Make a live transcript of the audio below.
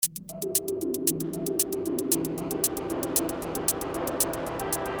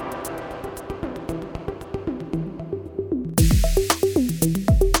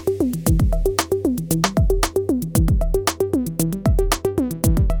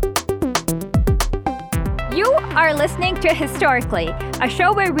Listening to Historically, a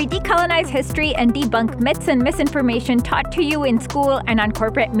show where we decolonize history and debunk myths and misinformation taught to you in school and on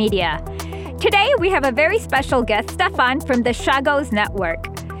corporate media. Today, we have a very special guest, Stefan from the Chagos Network.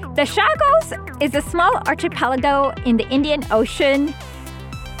 The Chagos is a small archipelago in the Indian Ocean,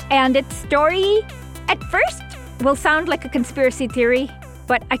 and its story, at first, will sound like a conspiracy theory,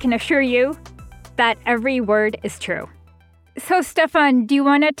 but I can assure you that every word is true. So, Stefan, do you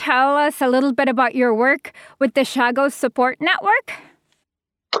want to tell us a little bit about your work with the Chagos Support Network?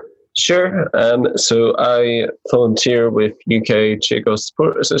 Sure. So I volunteer with UK Chagos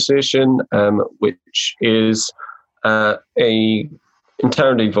Support Association, which is a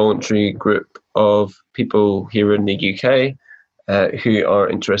entirely voluntary group of people here in the UK who are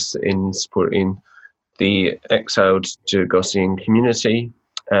interested in supporting the exiled Chagosian community,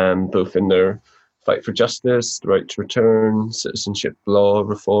 both in their fight for justice, the right to return, citizenship law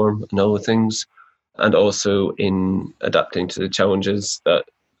reform, and other things, and also in adapting to the challenges that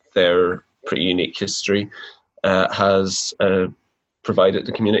their pretty unique history has provided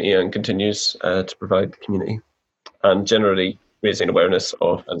the community and continues to provide the community, and generally raising awareness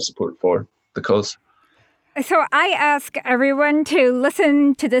of and support for the cause. So I ask everyone to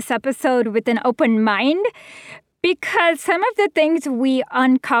listen to this episode with an open mind, because some of the things we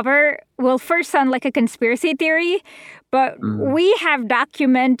uncover will first sound like a conspiracy theory, but we have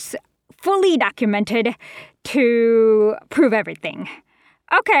documents fully documented to prove everything.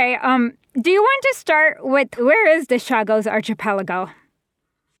 Okay, do you want to start with where is the Chagos archipelago?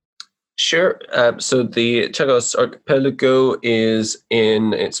 Sure. So the Chagos archipelago is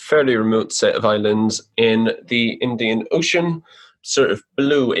in its fairly remote set of islands in the Indian Ocean, sort of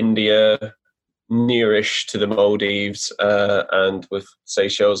below India, nearish to the Maldives, and with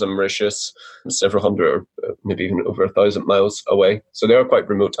Seychelles and Mauritius, several hundred or maybe even over 1,000 miles away. So they are quite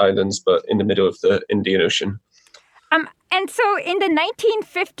remote islands, but in the middle of the Indian Ocean. And so in the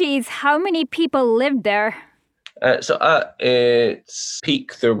 1950s, how many people lived there? So at its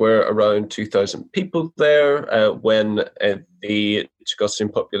peak, there were around 2,000 people there when the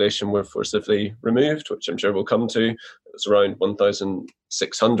Chagosian population were forcibly removed, which I'm sure we'll come to. It was around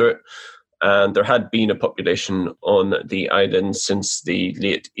 1,600. And there had been a population on the island since the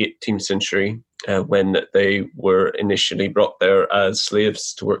late 18th century when they were initially brought there as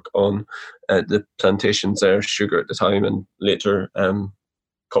slaves to work on the plantations there, sugar at the time, and later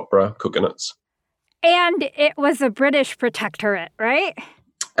copra, coconuts. And it was a British protectorate, right?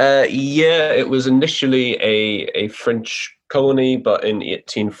 Yeah, it was initially a French colony, but in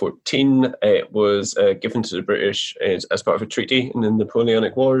 1814 it was given to the British as part of a treaty in the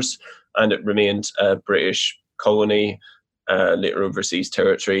Napoleonic Wars, and it remained a British colony, later overseas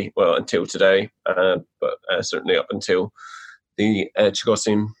territory, well, until today, but certainly up until the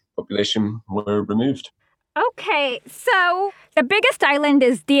Chagosian population were removed. Okay, so the biggest island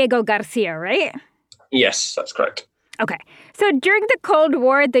is Diego Garcia, right? Yes, that's correct. Okay. So during the Cold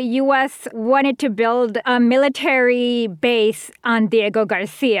War, the U.S. wanted to build a military base on Diego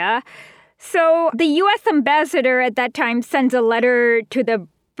Garcia. So the U.S. ambassador at that time sends a letter to the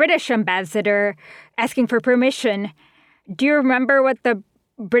British ambassador asking for permission. Do you remember what the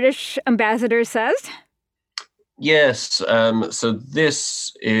British ambassador says? Yes. So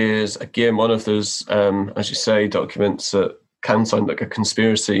this is, again, one of those, as you say, documents that can sound like a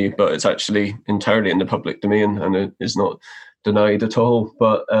conspiracy, but it's actually entirely in the public domain and it is not denied at all.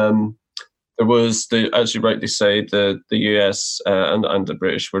 But there was, as you rightly say, the US and the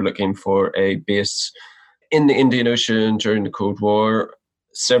British were looking for a base in the Indian Ocean during the Cold War.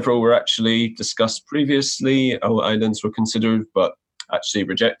 Several were actually discussed previously. Our islands were considered, but actually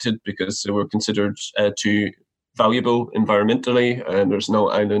rejected because they were considered too valuable environmentally. And there's no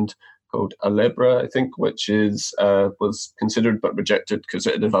island called Alebra, I think, which was considered but rejected because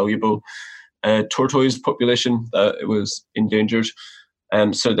it had a valuable tortoise population that it was endangered.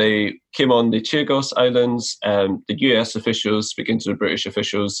 So they came on the Chagos Islands. The US officials, speaking to the British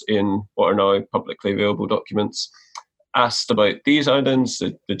officials in what are now publicly available documents, asked about these islands,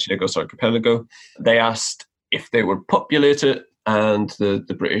 the Chagos archipelago. They asked if they were populated, and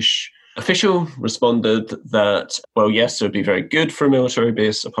the British official responded that, well, yes, it would be very good for a military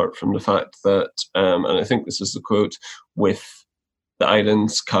base, apart from the fact that, and I think this is the quote, with the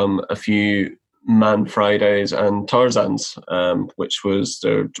islands come a few Man Fridays and Tarzans, which was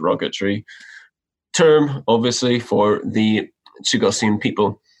their derogatory term, obviously, for the Chagosian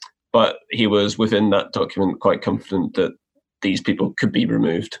people. But he was within that document quite confident that these people could be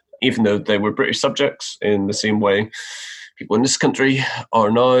removed, even though they were British subjects in the same way people in this country are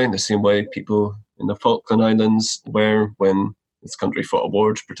now, in the same way people in the Falkland Islands were when this country fought a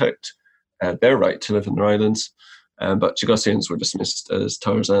war to protect their right to live in their islands. But Chagosians were dismissed as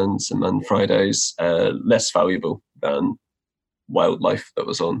Tarzans and Man Fridays, less valuable than wildlife that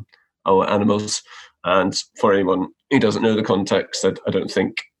was on our animals. And for anyone who doesn't know the context, I don't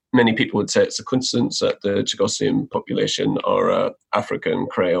think many people would say it's a coincidence that the Chagosian population are African,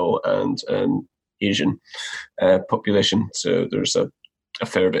 Creole, and Asian population. So there's a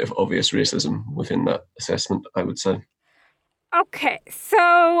fair bit of obvious racism within that assessment, I would say. Okay,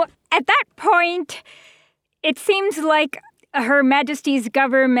 so at that point, it seems like Her Majesty's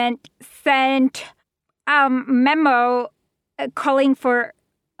government sent a memo calling for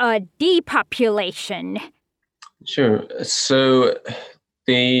a depopulation. Sure. So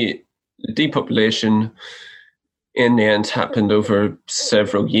the depopulation in the end happened over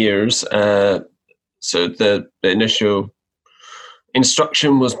several years. So the initial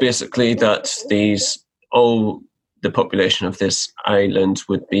instruction was basically that all the population of this island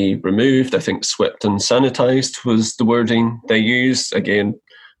would be removed. I think swept and sanitized was the wording they used. Again,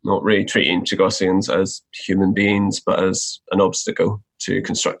 not really treating Chagosians as human beings, but as an obstacle to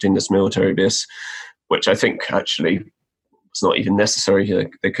constructing this military base, which I think actually was not even necessary.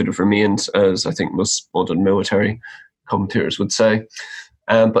 They could have remained, as I think most modern military commentators would say.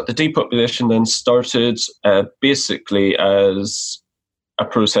 But the depopulation then started basically as a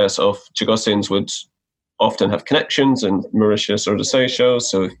process of Chagosians would often have connections in Mauritius or the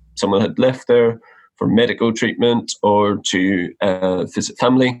Seychelles. So if someone had left there for medical treatment or to visit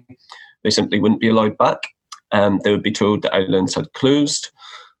family, they simply wouldn't be allowed back. They would be told the islands had closed.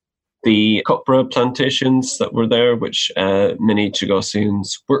 The copra plantations that were there, which many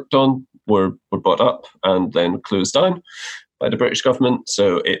Chagosians worked on, were bought up and then closed down by the British government.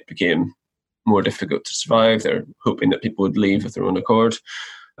 So it became more difficult to survive. They're hoping that people would leave of their own accord.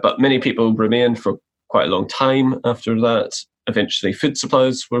 But many people remained for quite a long time after that. Eventually, food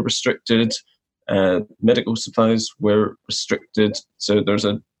supplies were restricted, medical supplies were restricted. So there's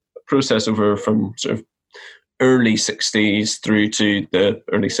a process over from sort of early 60s through to the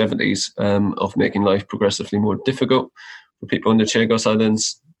early 70s of making life progressively more difficult for people in the Chagos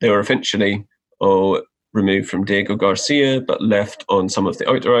Islands. They were eventually all removed from Diego Garcia, but left on some of the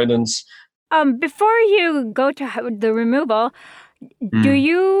outer islands. Before you go to the removal, do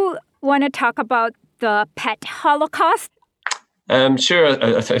you want to talk about the pet Holocaust? Sure.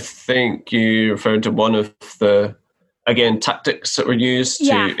 I think you referred to one of the, again, tactics that were used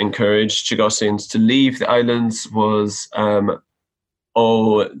to encourage Chagosians to leave the islands was there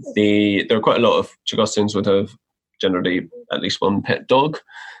were quite a lot of Chagosians would have generally at least one pet dog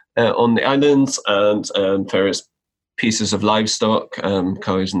on the islands, and various pieces of livestock,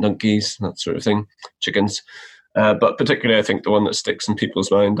 cows and donkeys, that sort of thing, chickens. But particularly, I think the one that sticks in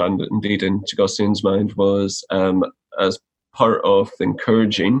people's mind, and indeed in Chagosians' mind, was as part of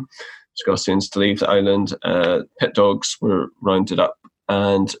encouraging Chagosians to leave the island, pet dogs were rounded up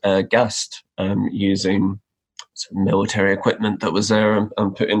and gassed using some military equipment that was there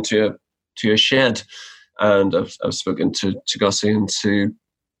and put into a shed. And I've spoken to Chagosians who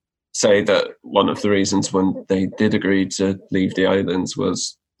say that one of the reasons when they did agree to leave the islands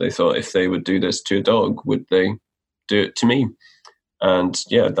was they thought if they would do this to a dog, would they do it to me? And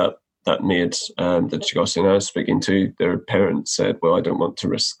yeah, that made the Chagosian I was speaking to, their parents said, well, I don't want to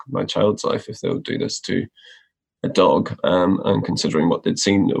risk my child's life if they'll do this to a dog. And considering what they'd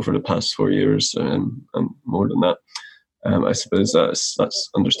seen over the past 4 years and more than that, I suppose that's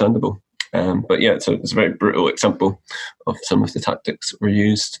understandable. But yeah, so it's a very brutal example of some of the tactics that were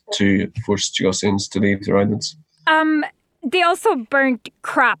used to force Chagosians to leave their islands. They also burnt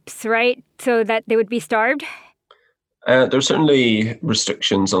crops, right? So that they would be starved? There were certainly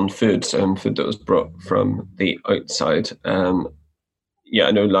restrictions on food that was brought from the outside.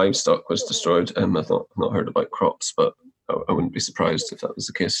 I know livestock was destroyed. I've not heard about crops, but I wouldn't be surprised if that was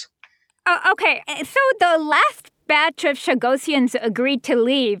the case. Okay, so the last batch of Chagosians agreed to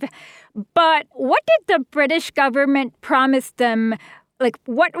leave, but what did the British government promise them? Like,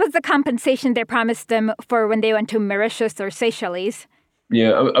 what was the compensation they promised them for when they went to Mauritius or Seychelles?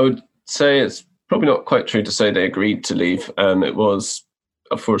 Yeah, I would say it's probably not quite true to say they agreed to leave. It was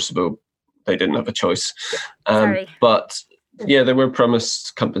a forcible, they didn't have a choice. Sorry. But yeah, they were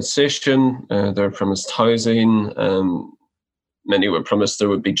promised compensation, they were promised housing, many were promised there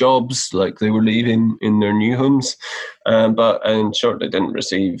would be jobs, like they were leaving in their new homes. But in short, they didn't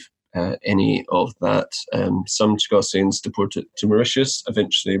receive any of that. Some Chagosians deported to Mauritius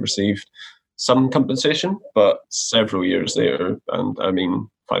eventually received some compensation, but several years later, and I mean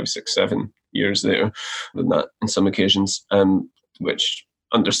 5, 6, 7 years later than that in some occasions, which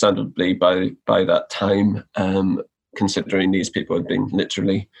understandably by that time, considering these people had been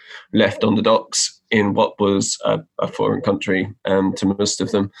literally left on the docks in what was a foreign country to most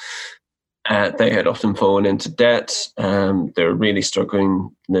of them, they had often fallen into debt. They were really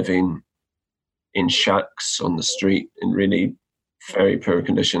struggling, living in shacks on the street in really very poor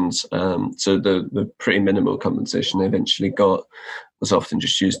conditions. So the pretty minimal compensation they eventually got was often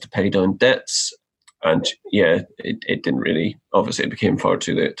just used to pay down debts. And yeah, it didn't really, obviously it became far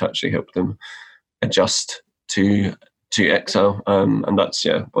too late to actually help them adjust to exile. And that's,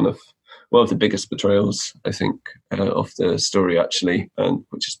 one of the biggest betrayals, I think, of the story, actually, and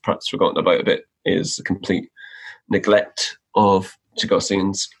which is perhaps forgotten about a bit, is the complete neglect of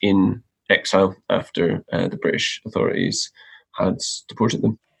Chagosians in exile after the British authorities had deported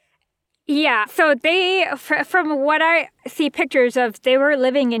them. Yeah, so they, from what I see pictures of, they were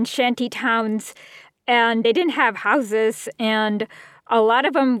living in shanty towns and they didn't have houses, and a lot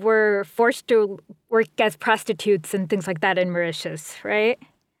of them were forced to work as prostitutes and things like that in Mauritius, right?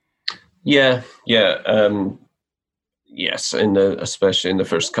 Yeah. Yes, especially in the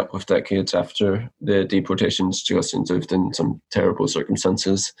first couple of decades after the deportations, Chagosians lived in some terrible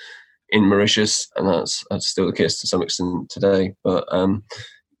circumstances in Mauritius, and that's still the case to some extent today. But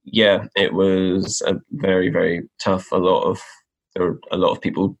it was a very, very tough. A lot of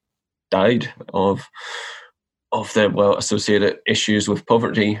people died of the associated issues with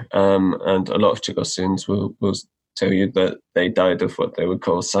poverty, and a lot of Chagosians will tell you that they died of what they would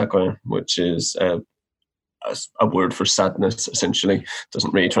call chagrin, which is a word for sadness. Essentially,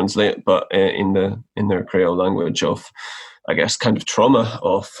 doesn't really translate, but in their Creole language, of, I guess, kind of trauma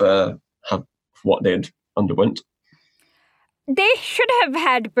of what they'd underwent. They should have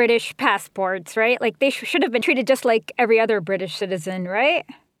had British passports, right? Like they should have been treated just like every other British citizen, right?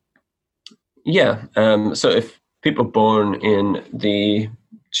 Yeah. So if people born in the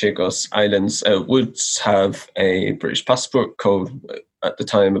Chagos Islands would have a British passport, called at the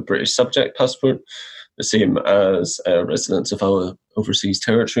time a British subject passport, the same as residents of our overseas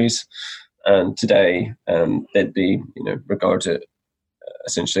territories. And today, they'd be, regarded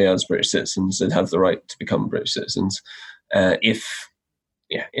essentially as British citizens. They'd have the right to become British citizens if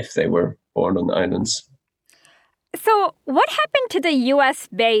they were born on the islands. So, what happened to the U.S.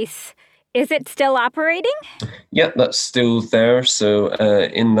 base? Is it still operating? Yeah, that's still there. So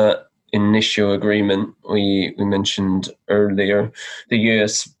in that initial agreement we mentioned earlier, the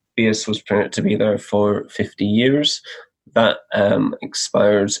US base was permitted to be there for 50 years. That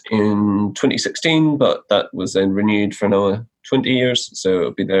expired in 2016, but that was then renewed for another 20 years. So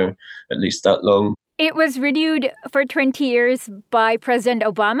it'll be there at least that long. It was renewed for 20 years by President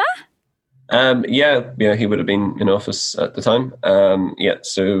Obama? He would have been in office at the time.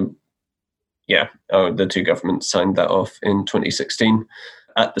 The two governments signed that off in 2016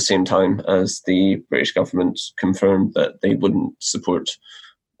 at the same time as the British government confirmed that they wouldn't support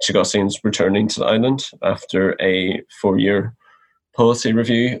Chagosians returning to the island after a 4-year policy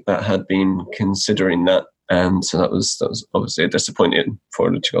review that had been considering that. So that was obviously disappointing for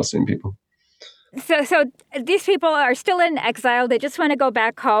the Chagosian people. So these people are still in exile. They just want to go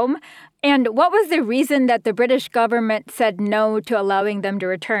back home. And what was the reason that the British government said no to allowing them to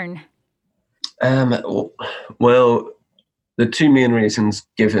return? Well, the two main reasons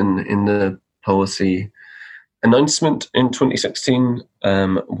given in the policy announcement in 2016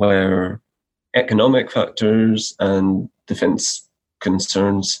 were economic factors and defence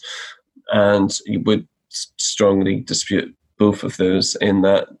concerns, and you would strongly dispute both of those, in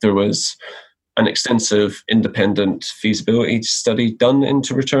that there was an extensive independent feasibility study done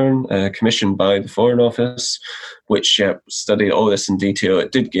into return, commissioned by the Foreign Office, which studied all this in detail.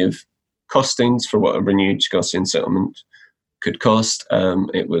 It did give costings for what a renewed Chagosian settlement could cost.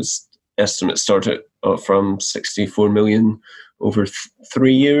 It was estimates started from 64 million over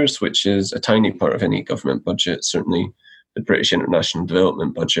 3 years, which is a tiny part of any government budget. Certainly, the British International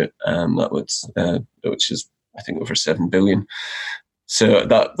Development Budget, which is I think over 7 billion. So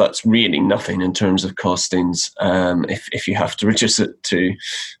that's really nothing in terms of costings. If you have to reduce it to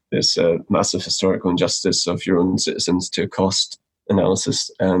this massive historical injustice of your own citizens to a cost analysis,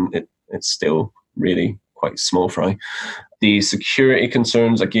 it's still really quite small fry. The security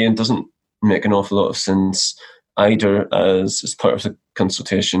concerns, again, doesn't make an awful lot of sense either, as part of the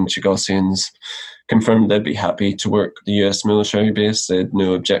consultation, Chagosians confirmed they'd be happy to work the US military base. They had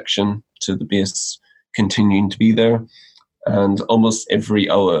no objection to the base continuing to be there. And almost every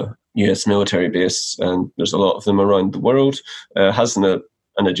other US military base, and there's a lot of them around the world. Has an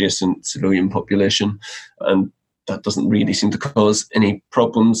adjacent civilian population, and that doesn't really seem to cause any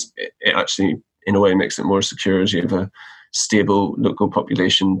problems. It actually, in a way, makes it more secure as you have a stable local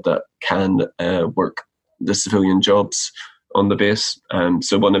population that can work the civilian jobs on the base.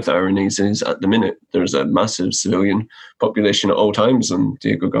 So one of the ironies is at the minute there's a massive civilian population at all times on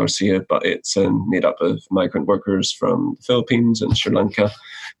Diego Garcia, but it's made up of migrant workers from the Philippines and Sri Lanka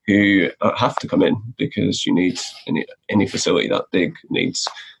who have to come in because you need any facility that big needs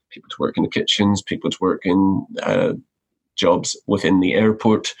people to work in the kitchens, people to work in jobs within the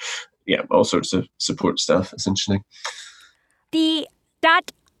airport. Yeah, all sorts of support staff, essentially. The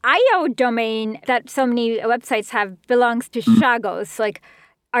 .io domain that so many websites have belongs to Chagos. Like,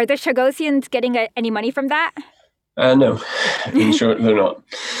 are the Chagosians getting any money from that? No, in short, they're not.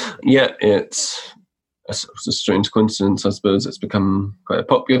 Yeah, it's a strange coincidence, I suppose. It's become quite a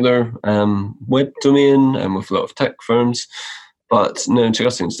popular web domain with a lot of tech firms. But no,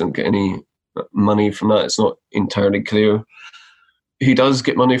 Chagosians don't get any money from that. It's not entirely clear who does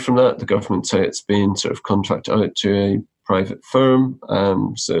get money from that. The government say it's been sort of contracted out to a private firm,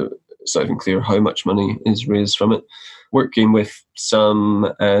 so it's not even clear how much money is raised from it. Working with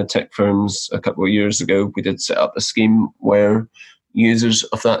some tech firms a couple of years ago, we did set up a scheme where users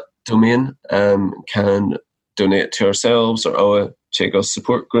of that domain can donate to ourselves or our Chagos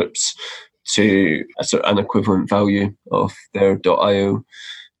support groups to a sort of an equivalent value of their .io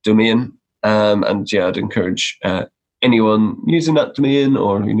domain. And yeah, I'd encourage anyone using that domain,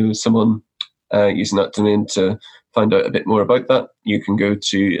 or someone using that domain, to find out a bit more about that. You can go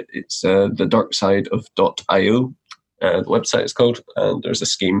to the dark side of .io, the website is called, and there's a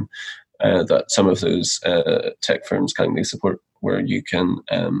scheme that some of those tech firms kindly support, where you can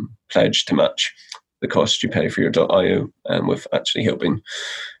pledge to match the cost you pay for your .io, with actually helping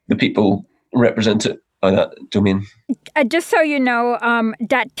the people represented by that domain. Just so you know,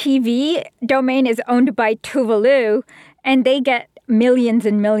 .tv domain is owned by Tuvalu, and they get millions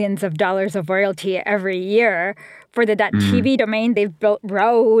and millions of dollars of royalty every year. For the .tv domain, they've built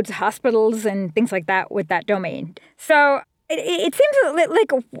roads, hospitals, and things like that with that domain. So it seems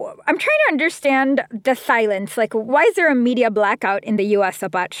like I'm trying to understand the silence. Like, why is there a media blackout in the U.S.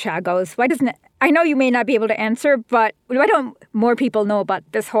 about Chagos? Why doesn't it? I know you may not be able to answer, but why don't more people know about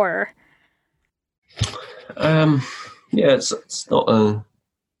this horror? Yeah, it's not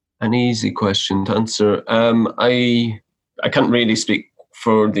an easy question to answer. I can't really speak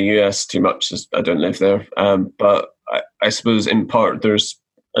for the US too much, as I don't live there. But I suppose in part there's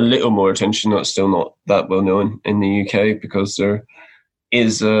a little more attention that's still not that well known in the UK, because there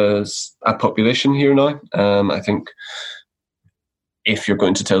is a population here now. I think if you're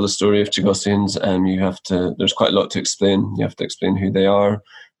going to tell the story of Chagosians, there's quite a lot to explain. You have to explain who they are,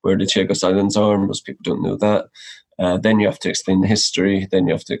 where the Chagos Islands are. Most people don't know that. Then you have to explain the history. Then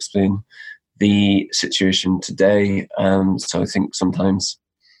you have to explain the situation today. So I think sometimes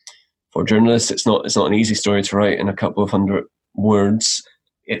for journalists, it's not an easy story to write in a couple of hundred words.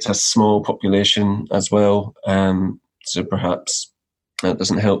 It's a small population as well, so perhaps that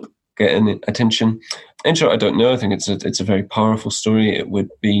doesn't help get any attention. In short, I don't know. I think it's a very powerful story. It would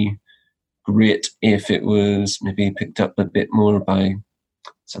be great if it was maybe picked up a bit more by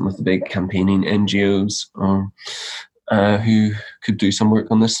some of the big campaigning NGOs or who could do some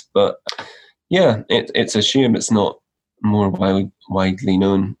work on this. But yeah, it's a shame it's not more widely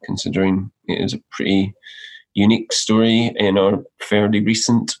known, considering it is a pretty unique story in our fairly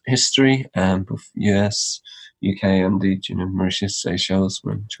recent history, both US, UK, and the Mauritius, Seychelles,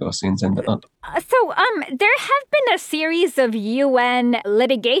 where Chagosians ended up. So there have been a series of UN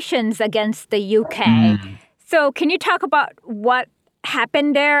litigations against the UK. So can you talk about what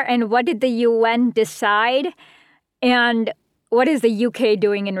happened there, and what did the UN decide, and what is the UK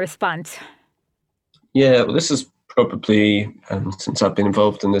doing in response? Yeah, well, this is probably, since I've been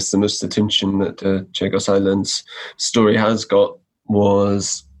involved in this, the most attention that the Chagos Islands story has got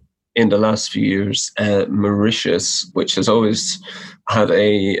was in the last few years. Mauritius, which has always had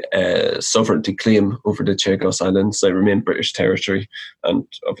a sovereignty claim over the Chagos Islands. They remain British territory, and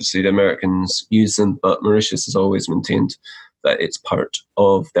obviously the Americans use them, but Mauritius has always maintained that it's part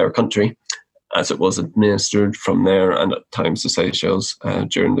of their country, as it was administered from there and at times the Seychelles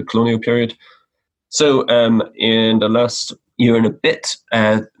during the colonial period. So in the last year and a bit,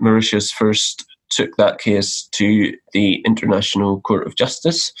 Mauritius first took that case to the International Court of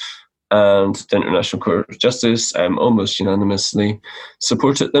Justice, and the International Court of Justice almost unanimously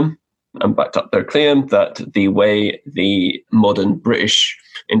supported them and backed up their claim that the way the modern British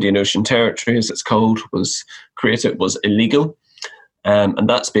Indian Ocean Territory, as it's called, was created was illegal. And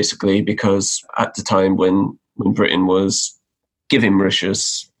that's basically because at the time when Britain was giving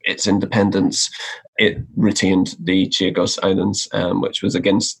Mauritius its independence, it retained the Chagos Islands, which was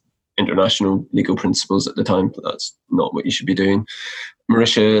against international legal principles at the time, but that's not what you should be doing.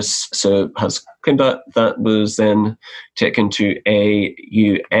 Mauritius has claimed that was then taken to a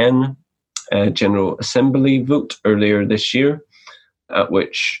UN General Assembly vote earlier this year, at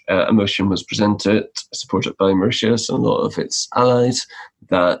which a motion was presented, supported by Mauritius and a lot of its allies,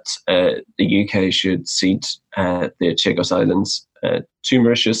 that the UK should cede the Chagos Islands to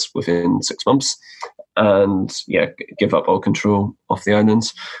Mauritius within 6 months and give up all control of the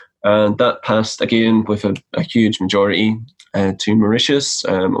islands. And that passed again with a huge majority to Mauritius.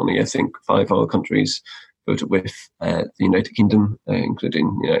 Only, I think, 5 other countries voted with the United Kingdom,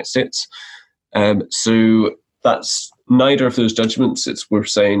 including the United States. So that's neither of those judgments, it's worth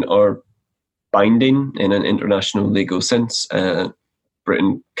saying, are binding in an international legal sense.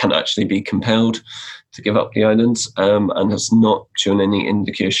 Britain can actually be compelled to give up the islands and has not shown any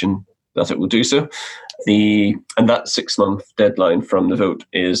indication that it will do so. And that 6-month deadline from the vote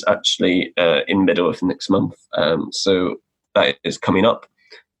is actually in middle of next month. So that is coming up.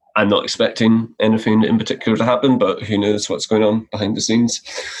 I'm not expecting anything in particular to happen, but who knows what's going on behind the scenes.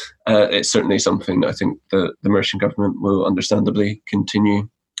 It's certainly something I think the Mauritian government will understandably continue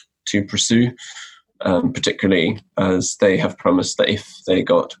to pursue, particularly as they have promised that if they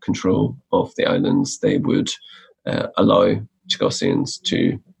got control of the islands, they would allow Chagosians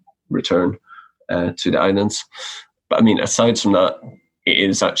to return to the islands. But I mean, aside from that,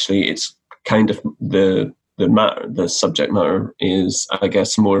 it's kind of the subject matter is, I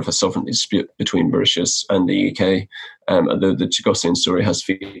guess, more of a sovereignty dispute between Mauritius and the UK, although the Chagosian story has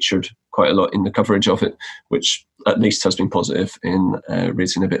featured quite a lot in the coverage of it, which at least has been positive in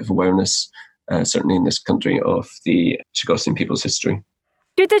raising a bit of awareness, certainly in this country, of the Chagosian people's history.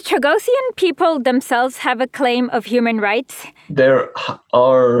 Do the Chagosian people themselves have a claim of human rights? There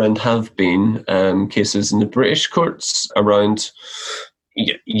are and have been cases in the British courts around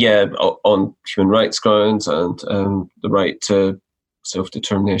on human rights grounds and the right to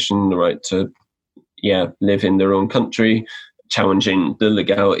self-determination, the right to live in their own country, challenging the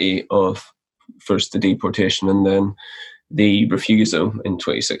legality of first the deportation and then the refusal in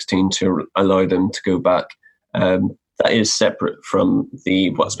 2016 to allow them to go back. That is separate from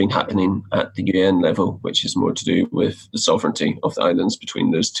what's been happening at the UN level, which is more to do with the sovereignty of the islands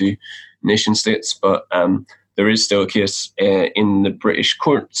between those two nation states. But there is still a case in the British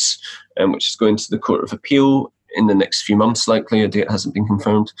courts, which is going to the Court of Appeal in the next few months, likely. A date hasn't been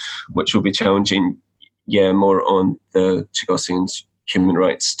confirmed, which will be challenging, more on the Chagosians' human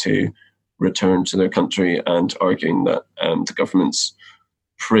rights to return to their country and arguing that the government's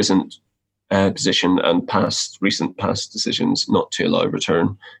present position and recent past decisions not to allow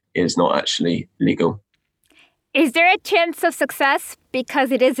return is not actually legal. Is there a chance of success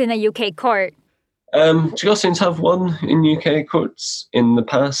because it is in a UK court? Chagosians have won in UK courts in the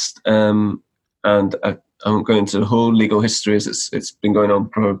past, and I won't go into the whole legal history as it's been going on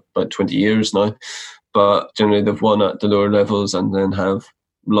for about 20 years now, but generally they've won at the lower levels and then have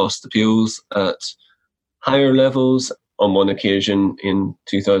lost appeals at higher levels. On one occasion in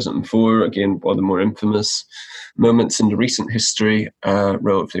 2004, again, one of the more infamous moments in the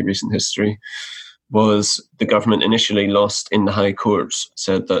relatively recent history, was the government initially lost in the High Court,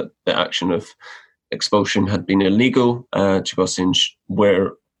 said that the action of expulsion had been illegal. Chagosians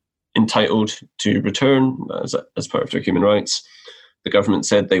were entitled to return as part of their human rights. The government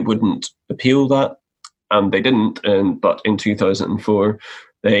said they wouldn't appeal that, and they didn't. But in 2004,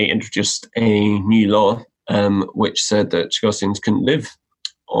 they introduced a new law which said that Chagosians couldn't live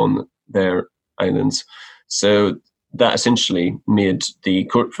on their islands. So that essentially made the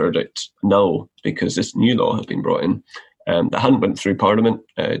court verdict null because this new law had been brought in that hadn't went through Parliament,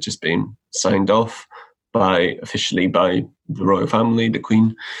 just been signed off officially by the royal family, the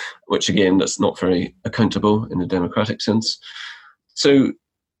Queen, which again, that's not very accountable in a democratic sense. So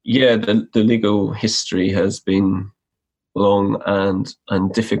the legal history has been long and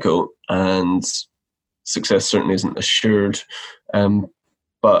difficult, and success certainly isn't assured,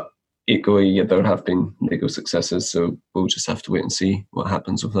 but equally, there have been legal successes, so we'll just have to wait and see what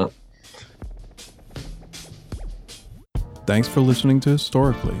happens with that. Thanks for listening to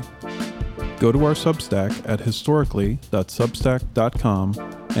Historically. Go to our Substack at historically.substack.com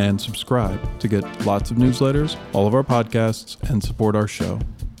and subscribe to get lots of newsletters, all of our podcasts, and support our show.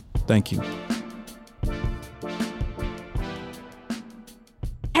 Thank you.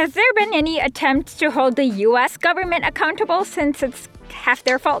 Has there been any attempts to hold the U.S. government accountable since it's half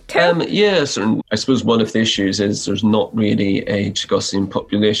their fault too? Yes, and I suppose one of the issues is there's not really a Chagosian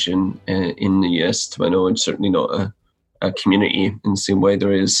population in the US, to my knowledge, certainly not a community in the same way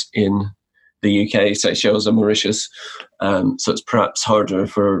there is in the UK, Seychelles and Mauritius. So it's perhaps harder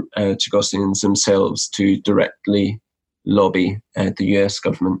for Chagosians themselves to directly lobby the US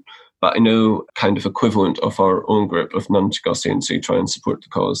government. But I know kind of equivalent of our own group of non-Chagosians who try and support the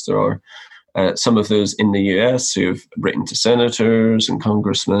cause. There are some of those in the US who have written to senators and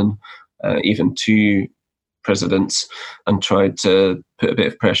congressmen, even to presidents, and tried to put a bit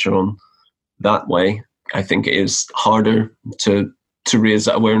of pressure on that way. I think it is harder to raise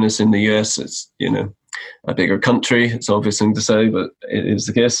that awareness in the US. It's, a bigger country. It's an obvious thing to say, but it is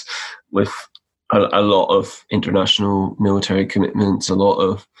the case with a lot of international military commitments, a lot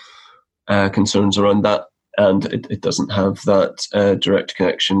of concerns around that. And it doesn't have that direct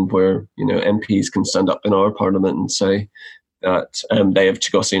connection where, MPs can stand up in our parliament and say that they have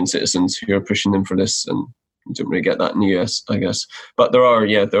Chagosian citizens who are pushing them for this. And you don't really get that in the US, I guess. But there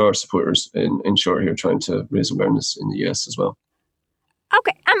are supporters in short who are trying to raise awareness in the US as well.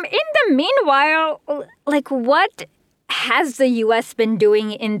 Okay. In the meanwhile, what has the U.S. been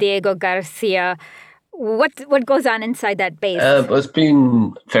doing in Diego Garcia? What goes on inside that base? It's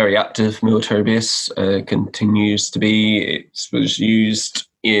been very active military base, continues to be. It was used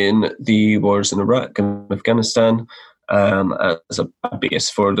in the wars in Iraq and Afghanistan as a base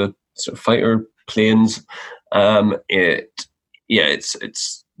for the sort of fighter planes.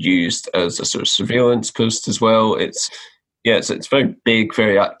 It's used as a sort of surveillance post as well. It's very big,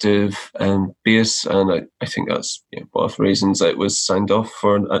 very active base, and I think that's one of the reasons that it was signed off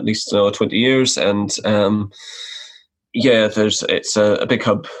for at least 20 years. And it's a big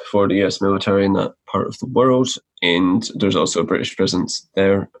hub for the US military in that part of the world, and there's also a British presence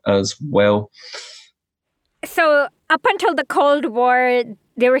there as well. So up until the Cold War,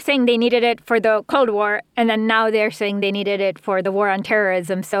 they were saying they needed it for the Cold War, and then now they're saying they needed it for the war on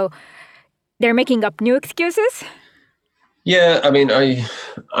terrorism. So they're making up new excuses? Yeah, I mean,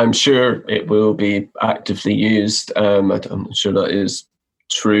 I'm sure it will be actively used. I'm not sure that is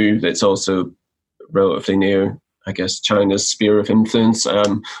true. It's also relatively near, I guess, China's sphere of influence. I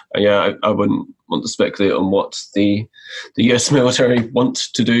wouldn't want to speculate on what the US military want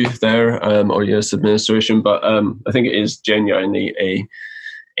to do there, or US administration, but I think it is genuinely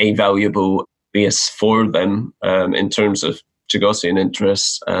a valuable base for them in terms of Chagosian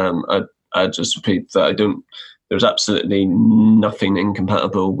interests. I just repeat that there's absolutely nothing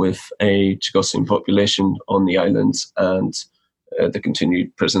incompatible with a Chagosian population on the islands and the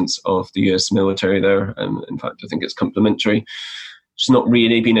continued presence of the US military there. In fact, I think it's complementary. There's not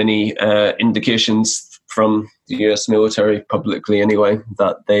really been any indications from the US military publicly anyway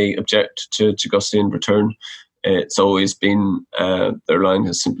that they object to Chagosian return. It's always been, their line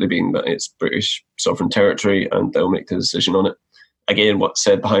has simply been that it's British sovereign territory and they'll make the decision on it. Again, what's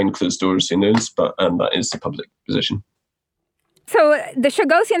said behind closed doors, who knows, but that is the public position. So the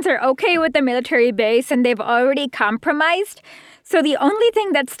Chagosians are okay with the military base and they've already compromised. So the only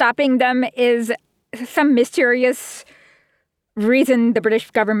thing that's stopping them is some mysterious reason the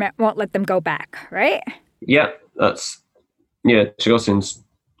British government won't let them go back, right? Yeah, Chagosians,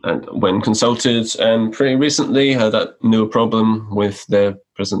 and when consulted pretty recently, had no problem with the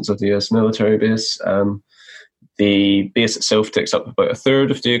presence of the US military base. The base itself takes up about a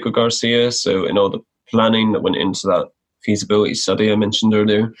third of Diego Garcia, so in all the planning that went into that feasibility study I mentioned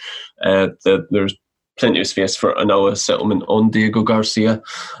earlier, there's plenty of space for another settlement on Diego Garcia,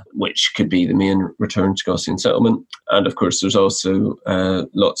 which could be the main return Chagosian settlement. And of course, there's also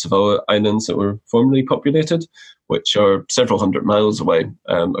lots of other islands that were formerly populated, which are several hundred miles away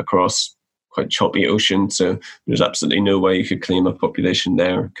across quite choppy ocean. So there's absolutely no way you could claim a population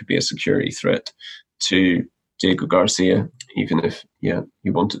there. It could be a security threat to Diego Garcia, even if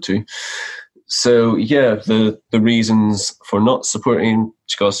you wanted to. So the reasons for not supporting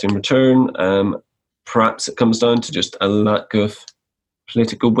Chagosian return, perhaps it comes down to just a lack of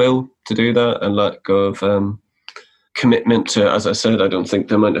political will to do that, a lack of commitment to, as I said, I don't think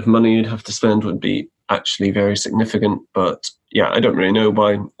the amount of money you'd have to spend would be actually very significant. But I don't really know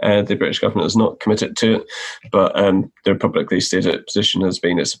why the British government is not committed to it. But their publicly stated position has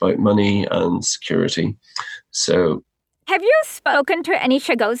been it's about money and security. So, have you spoken to any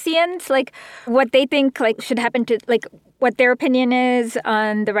Chagosians, what they think should happen to, what their opinion is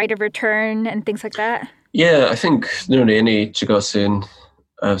on the right of return and things like that? Yeah, I think nearly any Chagosian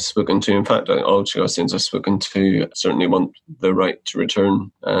I've spoken to, in fact, all Chagosians I've spoken to certainly want the right to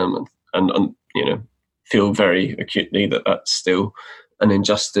return, and feel very acutely that that's still an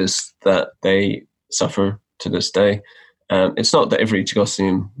injustice that they suffer to this day. It's not that every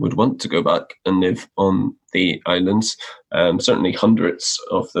Chagosian would want to go back and live on the islands. Certainly hundreds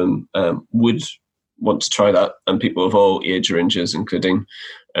of them would want to try that, and people of all age ranges, including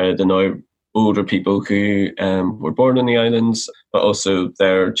the now older people who were born on the islands, but also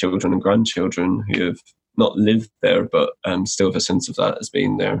their children and grandchildren who have not lived there, but still have a sense of that as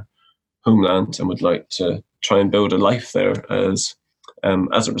being their homeland and would like to try and build a life there as a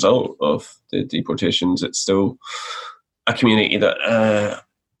result of the deportations. It's still a community that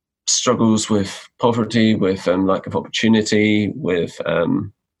struggles with poverty, with lack of opportunity, with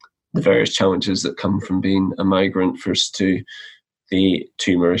the various challenges that come from being a migrant, first to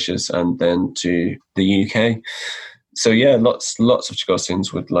Mauritius and then to the UK. So yeah, lots of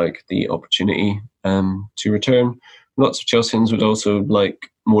Chagosians would like the opportunity to return. Lots of Chagosians would also like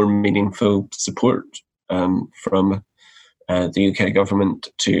more meaningful support from the UK government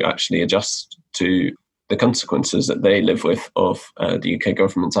to actually adjust to the consequences that they live with of the UK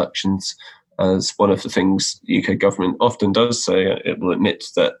government's actions. As one of the things the UK government often does say, it will admit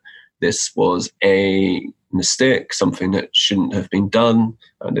that this was a mistake, something that shouldn't have been done,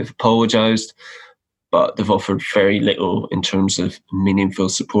 and they've apologised, but they've offered very little in terms of meaningful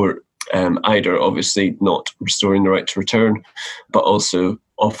support, either obviously not restoring the right to return, but also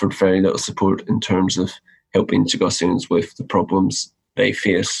offered very little support in terms of helping Chagosians with the problems they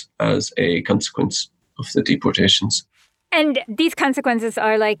face as a consequence of the deportations. And these consequences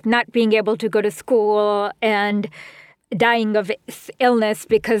are like not being able to go to school and dying of illness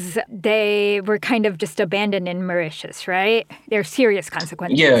because they were kind of just abandoned in Mauritius, right? They're serious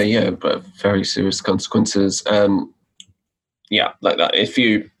consequences. Yeah, but very serious consequences. Like that. If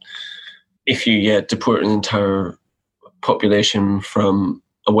you deport an entire population from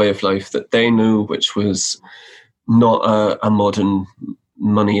a way of life that they knew, which was not a modern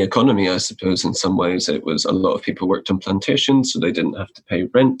money economy, I suppose, in some ways. It was a lot of people worked on plantations, so they didn't have to pay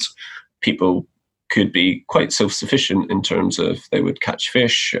rent. People could be quite self-sufficient in terms of they would catch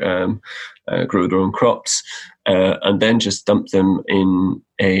fish, grow their own crops, and then just dump them in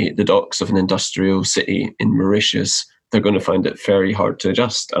the docks of an industrial city in Mauritius. They're going to find it very hard to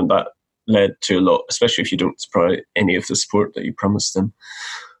adjust, and that led to a lot, especially if you don't supply any of the support that you promised them.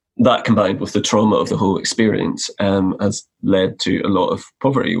 That combined with the trauma of the whole experience has led to a lot of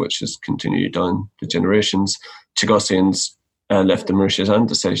poverty, which has continued down the generations. Chagosians left the Mauritius and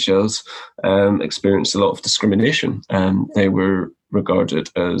the Seychelles experienced a lot of discrimination. They were regarded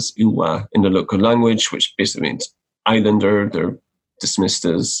as Ilwa in the local language, which basically means islander. They're dismissed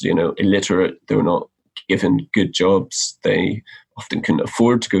as, illiterate. They were not given good jobs. They often couldn't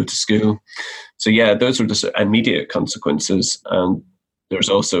afford to go to school. So yeah, those were just immediate consequences. And there's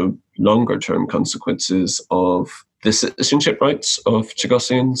also longer-term consequences of the citizenship rights of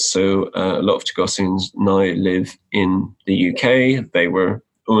Chagosians. So a lot of Chagosians now live in the UK. They were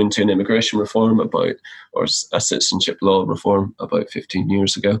owing to an immigration reform or a citizenship law reform about 15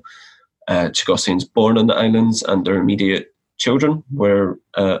 years ago. Chagosians born on the islands and their immediate children were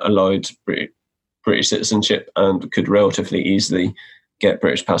allowed British citizenship and could relatively easily get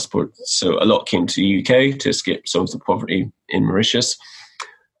British passports. So a lot came to the UK to escape some of the poverty in Mauritius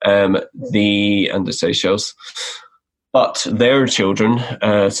and the Seychelles. But their children,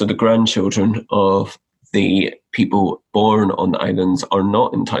 so the grandchildren of the people born on the islands, are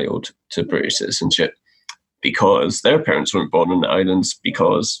not entitled to British citizenship because their parents weren't born on the islands,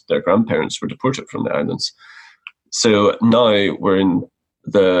 because their grandparents were deported from the islands. So now we're in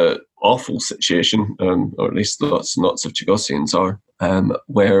the awful situation, or at least lots of Chagosians are,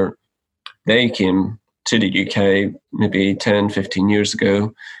 where they came to the UK maybe 10, 15 years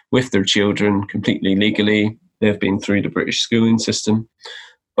ago with their children completely legally. They've been through the British schooling system,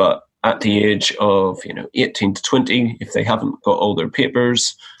 but at the age of 18 to 20, if they haven't got all their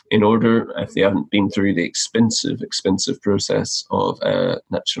papers in order, if they haven't been through the expensive process of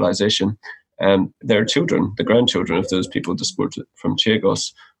naturalisation, their children, the grandchildren of those people deported from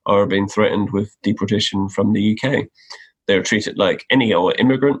Chagos, are being threatened with deportation from the UK. They're treated like any other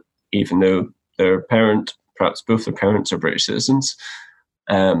immigrant, even though their parent, perhaps both their parents, are British citizens.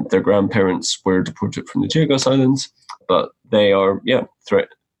 Their grandparents were deported from the Chagos Islands, but they are,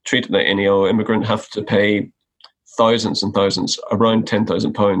 treated like any other immigrant, have to pay thousands and thousands, around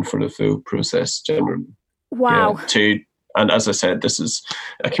 £10,000 for the full process generally. Wow. And as I said, this is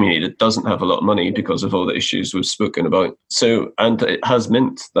a community that doesn't have a lot of money because of all the issues we've spoken about. So, and it has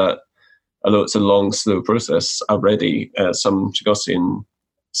meant that, although it's a long, slow process, already some Chagosians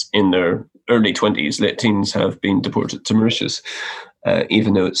in their early 20s, late teens, have been deported to Mauritius,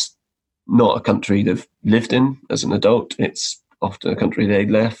 even though it's not a country they've lived in as an adult. It's often a country they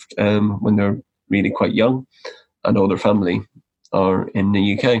left when they're really quite young. and all their family are in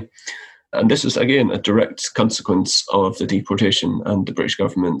the UK. And this is, again, a direct consequence of the deportation and the British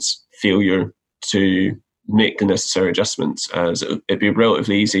government's failure to make the necessary adjustments, as it'd be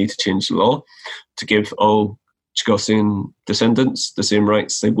relatively easy to change the law to give all Chagosian descendants the same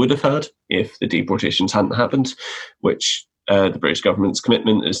rights they would have had if the deportations hadn't happened, which the British government's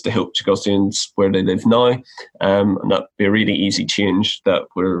commitment is to help Chagosians where they live now, and that'd be a really easy change that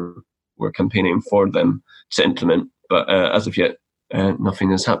we're campaigning for them to implement. But as of yet,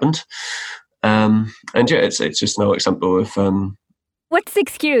 nothing has happened. And yeah, it's just another example of... What's the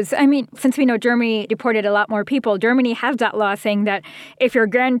excuse? I mean, since we know Germany deported a lot more people, Germany has that law saying that if your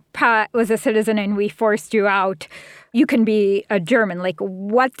grandpa was a citizen and we forced you out, you can be a German. Like,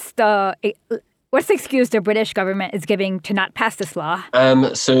 what's the excuse the British government is giving to not pass this law?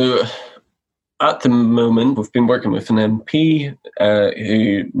 So at the moment, we've been working with an MP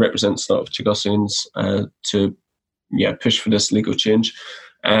who represents a lot of Chagosians to push for this legal change.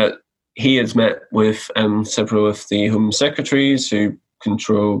 He has met with several of the Home Secretaries who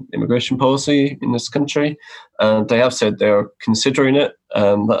control immigration policy in this country, and they have said they are considering it.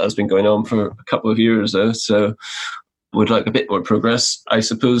 That has been going on for a couple of years now, so would like a bit more progress. I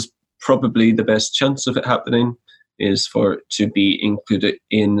suppose probably the best chance of it happening is for it to be included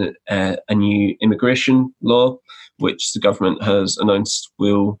in a new immigration law, which the government has announced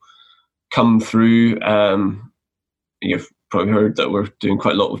will come through. You've probably heard that we're doing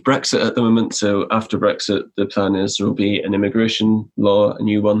quite a lot with Brexit at the moment. So after Brexit, the plan is there will be an immigration law, a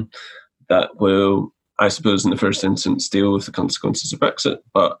new one, that will, I suppose, in the first instance, deal with the consequences of Brexit.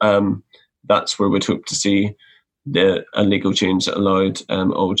 But that's where we'd hope to see a legal change that allowed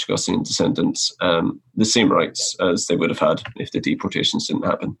all Chagosian descendants the same rights as they would have had if the deportations didn't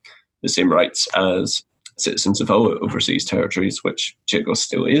happen, the same rights as citizens of all overseas territories, which Chagos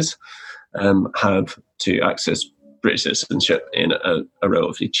still is, have to access British citizenship in a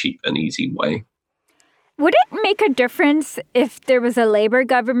relatively cheap and easy way. Would it make a difference if there was a Labour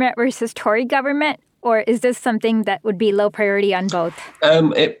government versus Tory government, or is this something that would be low priority on both?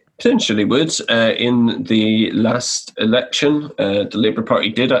 It potentially would. In the last election, the Labour Party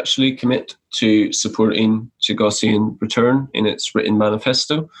did actually commit to supporting Chagosian return in its written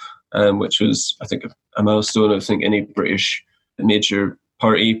manifesto, which was, I think, a milestone. I think any British major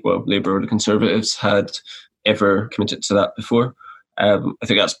party, well, Labour or the Conservatives, had ever committed to that before. I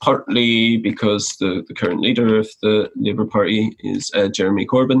think that's partly because the current leader of the Labour Party is Jeremy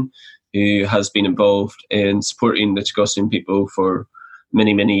Corbyn, who has been involved in supporting the Chagosian people for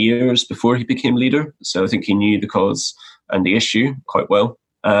many, many years before he became leader. So I think he knew the cause and the issue quite well.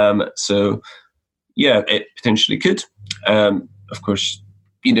 So, yeah, it potentially could. Of course,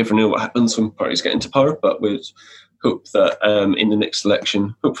 you never know what happens when parties get into power, but we'd hope that hopefully in the next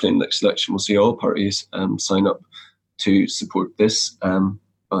election, we'll see all parties sign up to support this.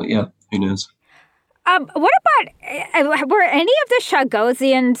 But yeah, who knows? What about, were any of the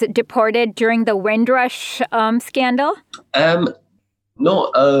Chagosians deported during the Windrush scandal?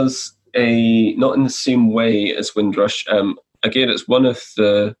 Not in the same way as Windrush. Again, it's one of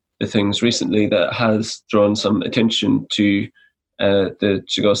the things recently that has drawn some attention to the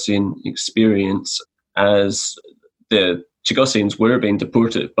Chagosian experience, as the Chagosians were being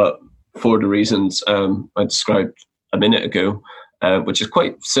deported, but for the reasons I described a minute ago, which is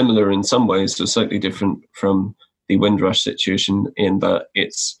quite similar in some ways, so slightly different from the Windrush situation in that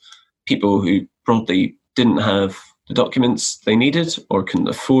it's people who probably didn't have the documents they needed or couldn't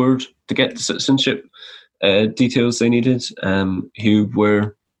afford to get the citizenship details they needed, who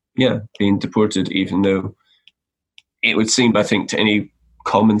were, being deported, even though it would seem, I think, to any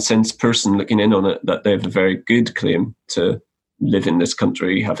common sense person looking in on it that they have a very good claim to live in this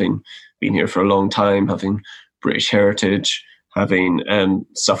country, having been here for a long time, having British heritage, having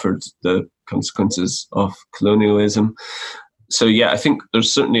suffered the consequences of colonialism. So I think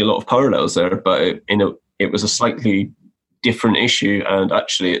there's certainly a lot of parallels there, but it was a slightly different issue, and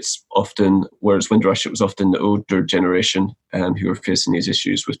actually it's often, whereas Windrush, it was often the older generation who were facing these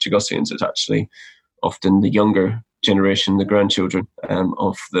issues. With Chagosians, it's actually often the younger generation, the grandchildren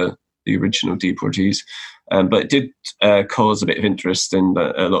of the original deportees. But it did cause a bit of interest in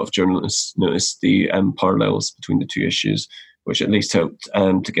that a lot of journalists noticed the parallels between the two issues, which at least helped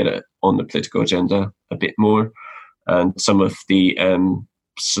to get it on the political agenda a bit more. And some of the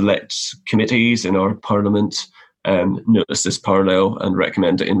select committees in our parliament noticed this parallel and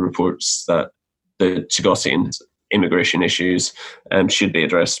recommended in reports that the Chagosian immigration issues should be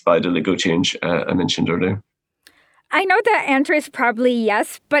addressed by the legal change I mentioned earlier. I know the answer is probably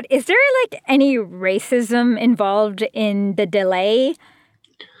yes, but is there any racism involved in the delay?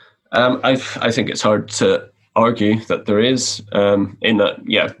 I think it's hard to argue that there is. In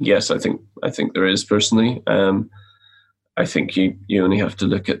that, yes, I think there is personally. I think you only have to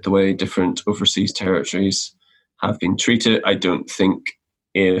look at the way different overseas territories have been treated. I don't think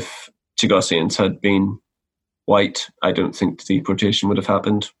if Chagosians had been white, I don't think deportation would have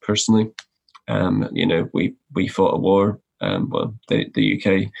happened personally. We fought a war. The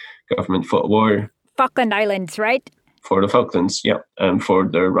UK government fought a war. Falkland Islands, right? For the Falklands, yeah, and for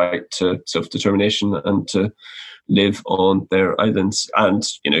their right to self-determination and to live on their islands. And,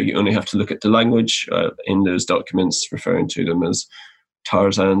 you only have to look at the language in those documents, referring to them as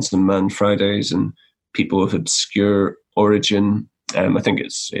Tarzans and Man Fridays and people of obscure origin. I think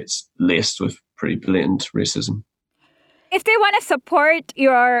it's laced with pretty blatant racism. If they want to support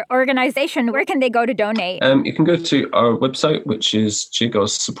your organization, where can they go to donate? You can go to our website, which is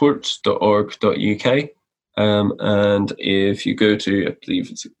chagossupport.org.uk. And if you go to, I believe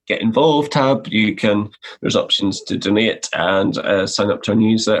it's a Get Involved tab, there's options to donate and sign up to our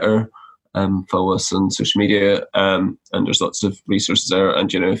newsletter, follow us on social media, and there's lots of resources there. And,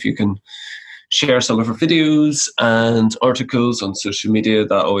 if you can share some of our videos and articles on social media,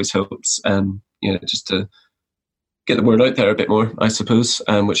 that always helps, just to get the word out there a bit more, I suppose,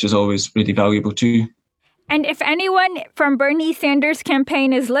 which is always really valuable too. And if anyone from Bernie Sanders'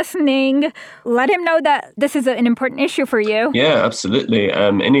 campaign is listening, let him know that this is an important issue for you. Yeah, absolutely.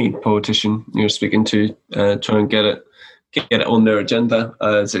 Any politician you're speaking to, try and get it on their agenda,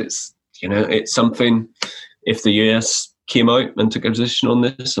 as it's something. If the US came out and took a position on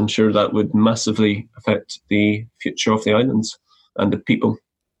this, I'm sure that would massively affect the future of the islands and the people.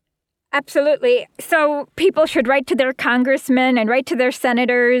 Absolutely. So people should write to their congressmen and write to their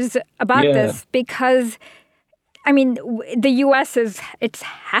senators about this, because, the U.S. it's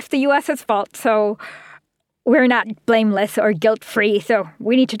half the U.S.'s fault. So we're not blameless or guilt-free. So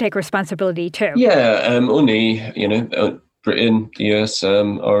we need to take responsibility too. Yeah, only, Britain, the U.S.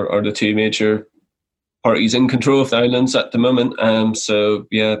 are the two major parties in control of the islands at the moment. So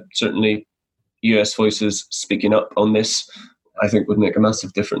yeah, certainly U.S. voices speaking up on this, I think, would make a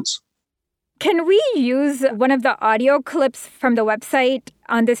massive difference. Can we use one of the audio clips from the website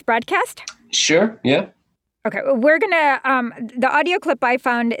on this broadcast? Sure, yeah. Okay, we're going to, the audio clip I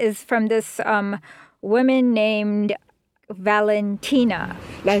found is from this woman named Valentina.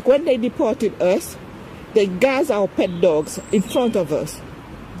 Like when they deported us, they gassed our pet dogs in front of us.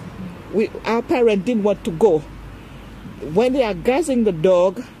 Our parents didn't want to go. When they are gassing the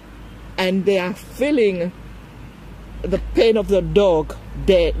dog and they are feeling the pain of the dog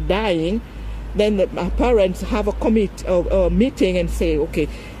dying, then our parents have a meeting and say, okay,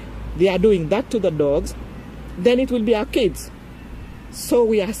 they are doing that to the dogs, then it will be our kids. So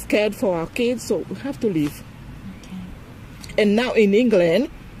we are scared for our kids, so we have to leave. Okay. And now in England,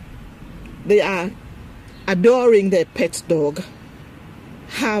 they are adoring their pet dog,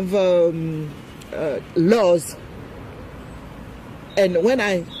 have laws. And when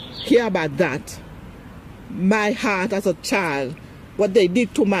I hear about that, my heart as a child, what they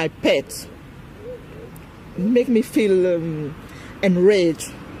did to my pets, make me feel enraged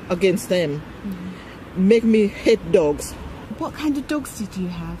against them, make me hate dogs. What kind of dogs did you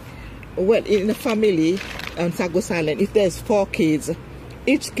have? Well, in a family on Chagos Island, if there's 4 kids,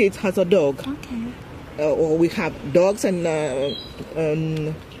 each kid has a dog. Okay. Or we have dogs and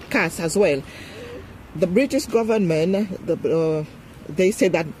cats as well. The British government, they say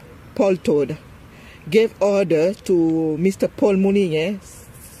that Paul Todd gave order to Mr. Paul Mounier,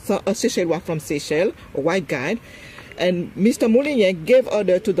 a Seychellois from Seychelles, a white guy, and Mr. Mounier gave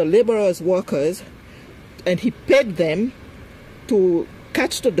order to the laborers, workers, and he paid them to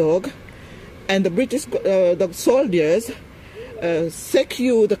catch the dog, and the British the soldiers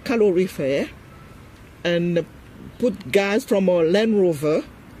secure the calorifer and put gas from a Land Rover,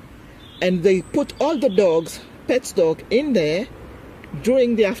 and they put all the dogs, pet dog, in there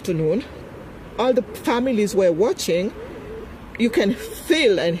during the afternoon. All the families were watching. You can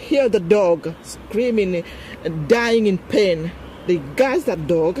feel and hear the dog screaming and dying in pain. They gas that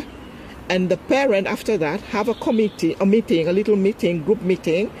dog, and the parent after that have a committee, a little meeting, group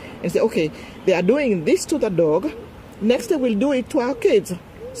meeting, and say, okay, they are doing this to the dog. Next they will do it to our kids,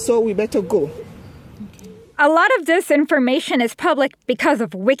 so we better go. A lot of this information is public because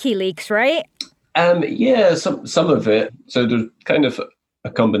of WikiLeaks, right? Yeah, some of it. So there's kind of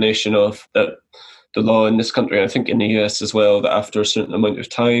a combination of the law in this country, and I think in the US as well, that after a certain amount of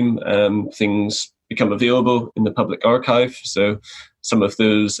time, things become available in the public archive. So some of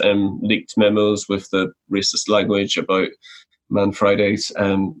those leaked memos with the racist language about Man Fridays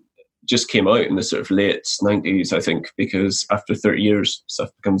just came out in the sort of late 90s, I think, because after 30 years,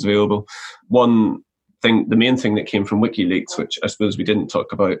 stuff becomes available. One the main thing that came from WikiLeaks, which I suppose we didn't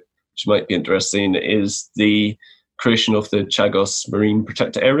talk about, which might be interesting, is the creation of the Chagos Marine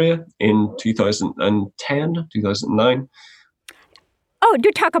Protected Area in 2010, 2009. Oh,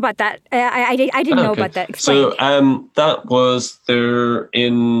 do talk about that. I didn't know about that. Explain. So that was there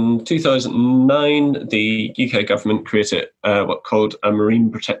in 2009. The UK government created what called a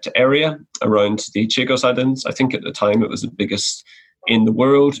marine protected area around the Chagos Islands. I think at the time it was the biggest in the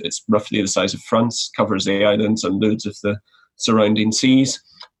world. It's roughly the size of France, covers the islands and loads of the surrounding seas.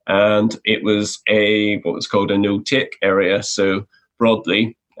 And it was what was called a no-take area. So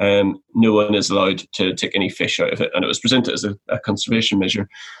broadly, no one is allowed to take any fish out of it. And it was presented as a conservation measure.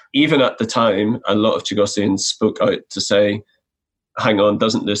 Even at the time, a lot of Chagosians spoke out to say, hang on,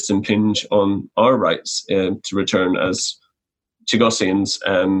 doesn't this impinge on our rights to return as Chagosians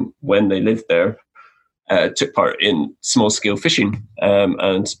when they lived there, took part in small-scale fishing.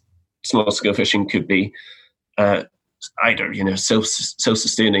 And small-scale fishing could be either,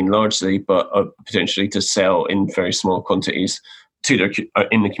 self-sustaining largely, but potentially to sell in very small quantities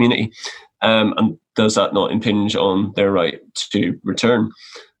in the community, and does that not impinge on their right to return?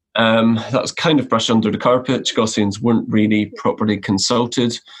 That was kind of brushed under the carpet. Chagosians weren't really properly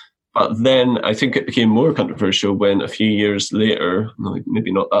consulted, but then I think it became more controversial when a few years later,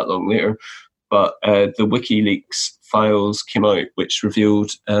 maybe not that long later, but the WikiLeaks files came out, which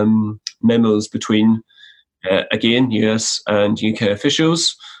revealed memos between, again, US and UK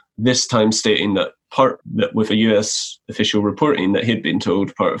officials, this time stating that with a US official reporting that he'd been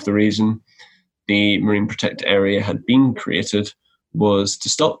told part of the reason the Marine Protected Area had been created was to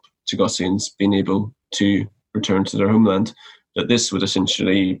stop Chagosians being able to return to their homeland, that this would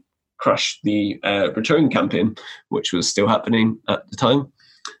essentially crush the return campaign, which was still happening at the time.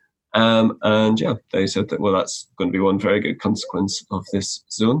 And yeah, they said that, well, that's going to be one very good consequence of this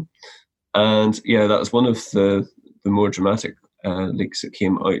zone. And yeah, that was one of the more dramatic leaks that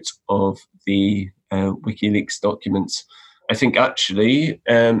came out of the WikiLeaks documents. I think actually,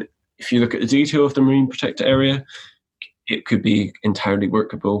 if you look at the detail of the Marine Protected Area, it could be entirely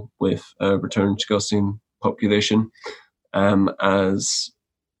workable with a returned Chagosian population. As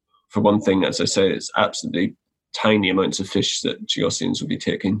for one thing, as I say, it's absolutely tiny amounts of fish that Chagosians will be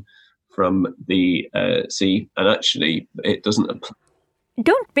taking from the sea, and actually it doesn't apply.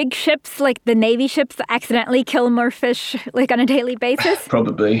 Don't big ships like the Navy ships accidentally kill more fish like on a daily basis?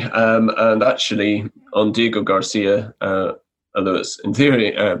 Probably. And actually on Diego Garcia, although it's in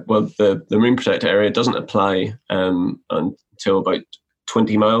theory, the Marine Protected Area doesn't apply until about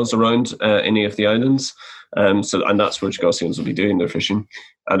 20 miles around any of the islands. And that's where Chagosians will be doing their fishing.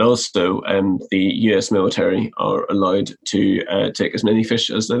 And also, the US military are allowed to take as many fish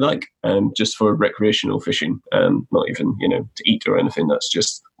as they like, just for recreational fishing, not even, to eat or anything. That's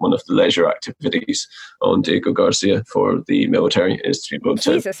just one of the leisure activities on Diego Garcia for the military, is to be able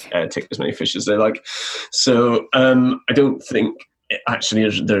to take as many fish as they like. So I don't think actually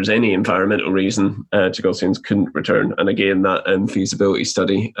there's any environmental reason Chagosians couldn't return. And again, that feasibility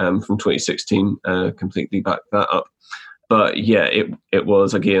study from 2016 completely backed that up. But yeah, it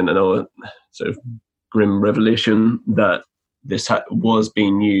was, again, another sort of grim revelation that this was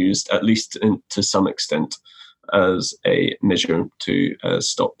being used, at least to some extent, as a measure to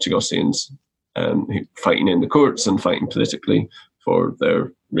stop Chagosians fighting in the courts and fighting politically for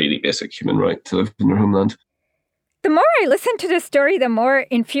their really basic human right to live in their homeland. The more I listen to this story, the more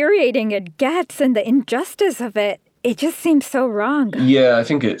infuriating it gets, and the injustice of it. It just seems so wrong. Yeah, I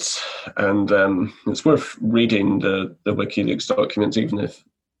think it's worth reading the WikiLeaks documents, even if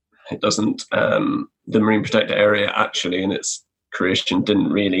it doesn't. The Marine Protected Area actually in its creation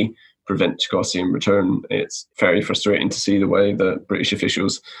didn't really prevent Chagosian return. It's very frustrating to see the way that British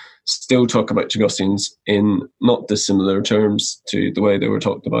officials still talk about Chagosians in not dissimilar terms to the way they were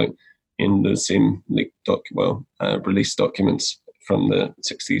talked about in the same released documents from the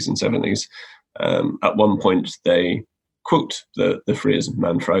 60s and 70s. At one point, they quote the phrase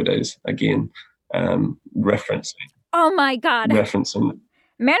 "Man Fridays" again, referencing. Oh my God! Referencing.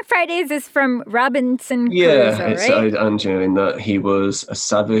 Man Fridays is from Robinson Crusoe, right? And in that he was a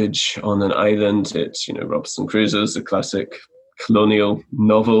savage on an island. It's Robinson Crusoe's a classic colonial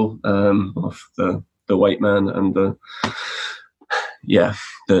novel of the white man and the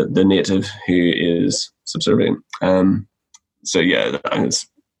native who is subservient.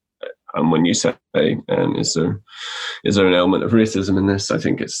 And when you say, is there an element of racism in this? I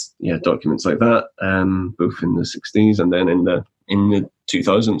think it's documents like that, both in the 60s and then in the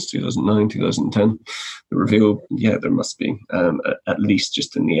 2000s, 2009, 2010, that reveal there must be at least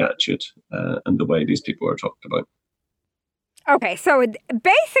just in the attitude and the way these people are talked about. Okay, so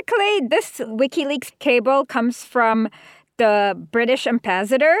basically this WikiLeaks cable comes from the British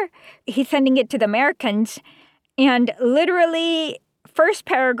ambassador. He's sending it to the Americans. And literally, first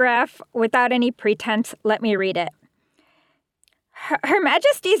paragraph, without any pretense, let me read it. Her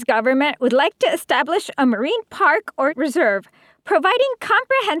Majesty's government would like to establish a marine park or reserve, providing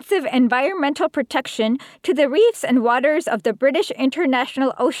comprehensive environmental protection to the reefs and waters of the British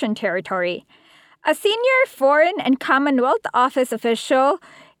International Ocean Territory. A senior Foreign and Commonwealth Office official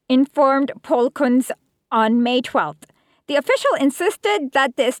informed Polkuns on May 12th. The official insisted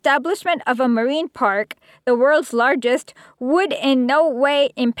that the establishment of a marine park, the world's largest, would in no way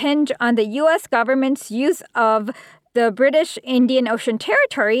impinge on the U.S. government's use of the British Indian Ocean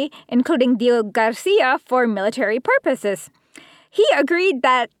Territory, including Diego Garcia, for military purposes. He agreed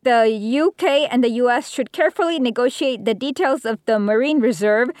that the UK and the US should carefully negotiate the details of the Marine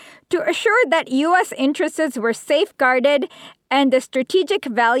Reserve to assure that US interests were safeguarded and the strategic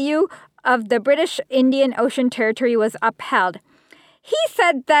value of the British Indian Ocean Territory was upheld. He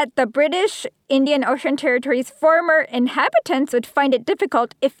said that the British Indian Ocean Territory's former inhabitants would find it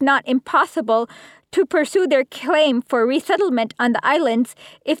difficult, if not impossible, to pursue their claim for resettlement on the islands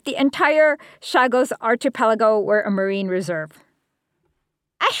if the entire Chagos archipelago were a marine reserve.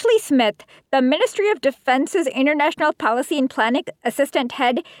 Ashley Smith, the Ministry of Defense's International Policy and Planning Assistant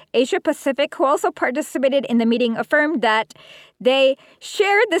Head, Asia Pacific, who also participated in the meeting, affirmed that they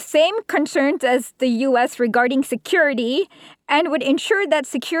share the same concerns as the U.S. regarding security and would ensure that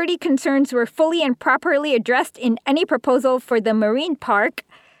security concerns were fully and properly addressed in any proposal for the marine park.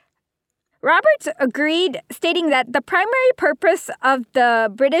 Roberts agreed, stating that the primary purpose of the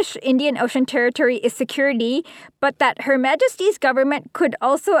British Indian Ocean Territory is security, but that Her Majesty's government could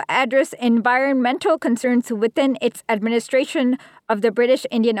also address environmental concerns within its administration of the British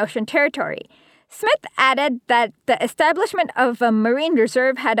Indian Ocean Territory. Smith added that the establishment of a marine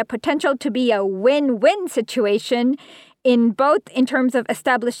reserve had a potential to be a win-win situation in terms of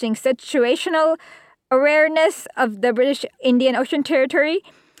establishing situational awareness of the British Indian Ocean Territory.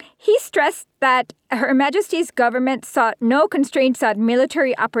 He stressed that Her Majesty's government sought no constraints on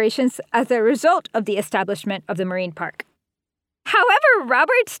military operations as a result of the establishment of the marine park. However,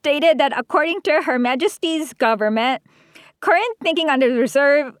 Roberts stated that according to Her Majesty's government, current thinking on the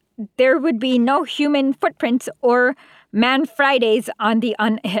reserve, there would be no human footprints or Man Fridays on the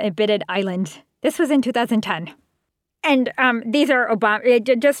uninhabited island. This was in 2010. And these are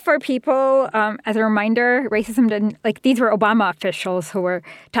Obama, just for people, as a reminder, racism didn't, these were Obama officials who were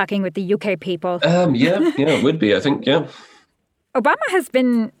talking with the UK people. Yeah, it would be, I think, yeah. Obama has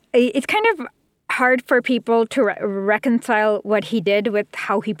been, it's kind of hard for people to reconcile what he did with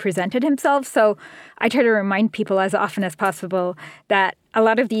how he presented himself. So I try to remind people as often as possible that a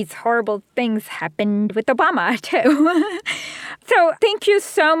lot of these horrible things happened with Obama, too. So thank you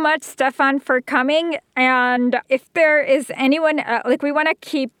so much, Stefan, for coming. And if there is anyone, we want to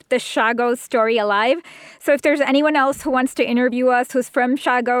keep the Chagos story alive. So if there's anyone else who wants to interview us, who's from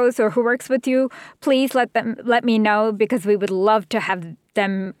Chagos or who works with you, please let me know, because we would love to have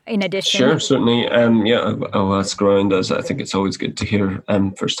them in addition. Sure, certainly. I'll ask around, as I think it's always good to hear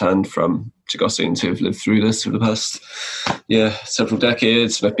firsthand from Chagosians who have lived through this for the past several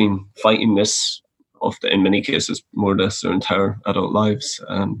decades. I've been fighting this often, in many cases, more or less their entire adult lives.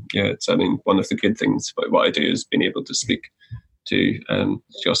 One of the good things about what I do is being able to speak to the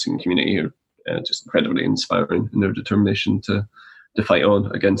Chagosian community who are just incredibly inspiring in their determination to fight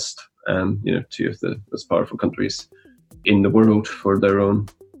on against two of the most powerful countries in the world for their own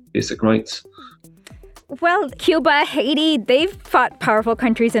basic rights. Well, Cuba, Haiti, they've fought powerful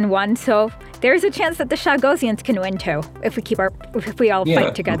countries and won, so there's a chance that the Chagosians can win too, if we all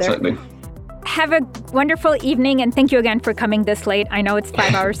fight together. Exactly. Have a wonderful evening, and thank you again for coming this late. I know it's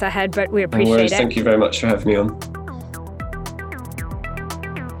 5 hours ahead, but we appreciate it. Thank you very much for having me on.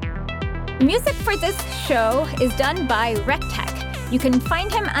 Music for this show is done by Rectech. You can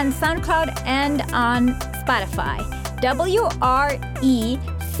find him on SoundCloud and on Spotify. WRECKTECH.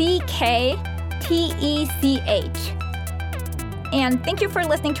 And thank you for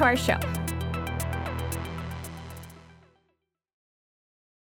listening to our show.